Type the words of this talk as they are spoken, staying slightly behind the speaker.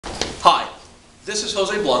This is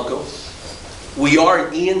Jose Blanco. We are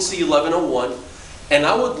in ENC 1101, and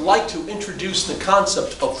I would like to introduce the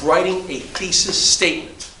concept of writing a thesis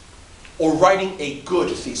statement, or writing a good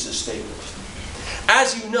thesis statement.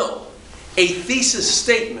 As you know, a thesis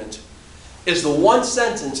statement is the one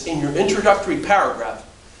sentence in your introductory paragraph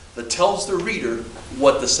that tells the reader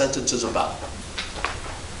what the sentence is about.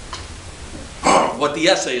 What the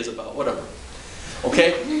essay is about, whatever.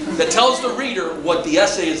 Okay? That tells the reader what the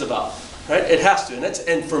essay is about. Right? It has to.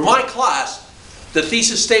 And for my class, the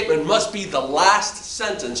thesis statement must be the last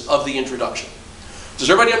sentence of the introduction. Does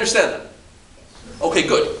everybody understand that? Okay,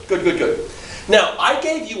 good. Good, good, good. Now, I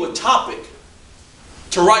gave you a topic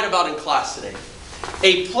to write about in class today.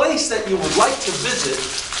 A place that you would like to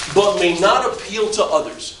visit, but may not appeal to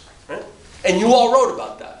others. Right? And you all wrote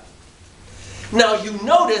about that. Now, you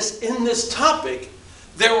notice in this topic,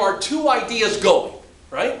 there are two ideas going,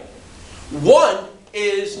 right? One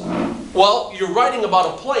is, well, you're writing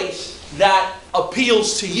about a place that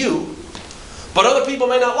appeals to you, but other people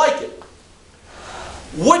may not like it.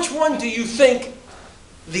 Which one do you think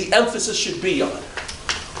the emphasis should be on?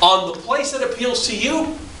 On the place that appeals to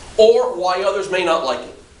you, or why others may not like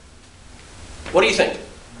it? What do you think?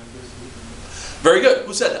 Very good.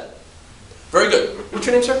 Who said that? Very good. What's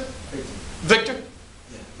your name, sir? Victor?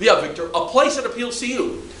 Yeah, Victor. A place that appeals to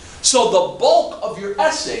you. So the bulk of your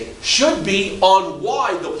essay should be on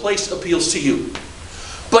why the place appeals to you.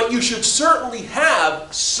 But you should certainly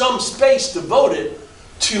have some space devoted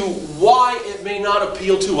to why it may not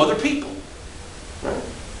appeal to other people. Right?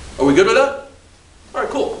 Are we good with that? All right,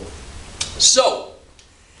 cool. So,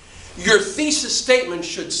 your thesis statement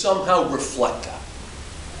should somehow reflect that.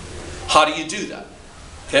 How do you do that?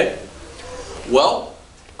 Okay? Well,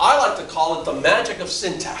 I like to call it the magic of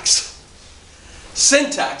syntax.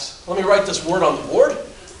 Syntax, let me write this word on the board.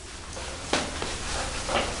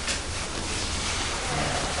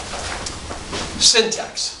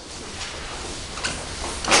 Syntax.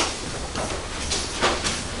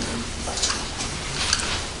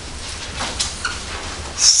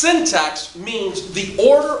 Syntax means the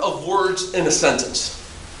order of words in a sentence.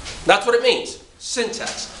 That's what it means.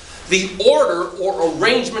 Syntax. The order or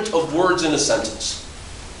arrangement of words in a sentence.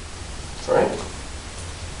 All right?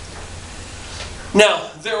 Now,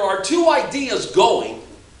 there are two ideas going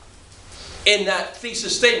in that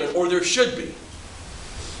thesis statement, or there should be.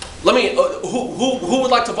 Let me, who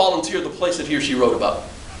would like to volunteer the place that he or she wrote about?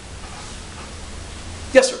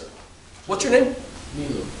 Yes, sir. What's your name?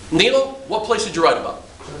 Nilo. Nilo? What place did you write about?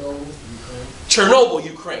 Chernobyl, Ukraine. Chernobyl,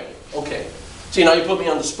 Ukraine. Okay. See, now you put me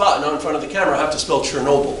on the spot. Now in front of the camera, I have to spell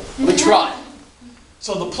Chernobyl. Let me try.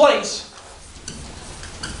 So the place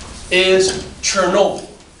is Chernobyl.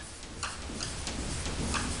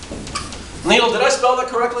 Neil, did I spell that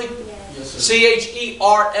correctly? Yes, sir. C-H-E-R-N-O-B-Y-L.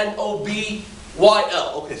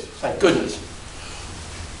 Okay, thank goodness.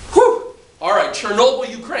 Whew. All right, Chernobyl,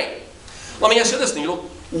 Ukraine. Let me ask you this, Neil.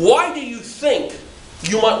 Why do you think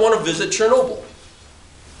you might want to visit Chernobyl?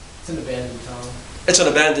 It's an abandoned town. It's an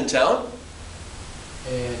abandoned town?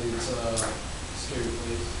 And it's a scary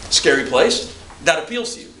place. Scary place? That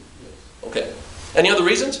appeals to you? Yes. Okay. Any other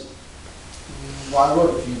reasons? Well, I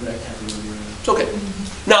wrote a few, but I can't remember. It's okay.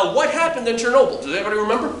 Now, what happened in Chernobyl? Does anybody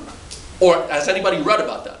remember? Or has anybody read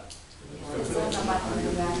about that?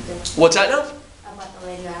 What's that now? About the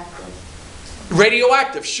radioactive.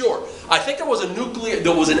 Radioactive, sure. I think there was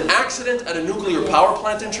an accident at a nuclear power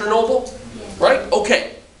plant in Chernobyl, right?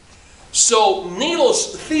 Okay. So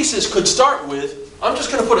Nilo's thesis could start with, I'm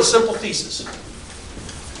just going to put a simple thesis.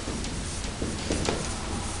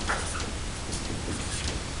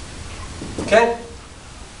 Okay?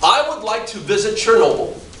 I would like to visit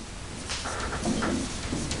Chernobyl.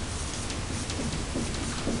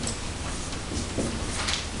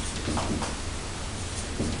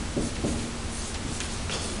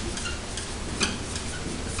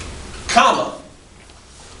 Comma,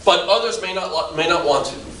 but others may not want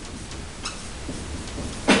to.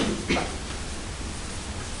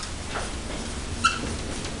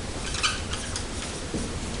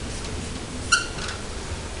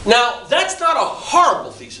 Now, that's not a horrible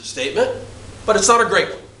thesis statement, but it's not a great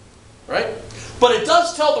one, right? But it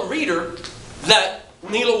does tell the reader that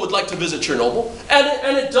Nilo would like to visit Chernobyl,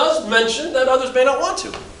 and it does mention that others may not want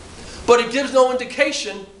to. But it gives no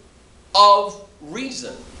indication of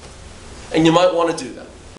reason. And you might want to do that.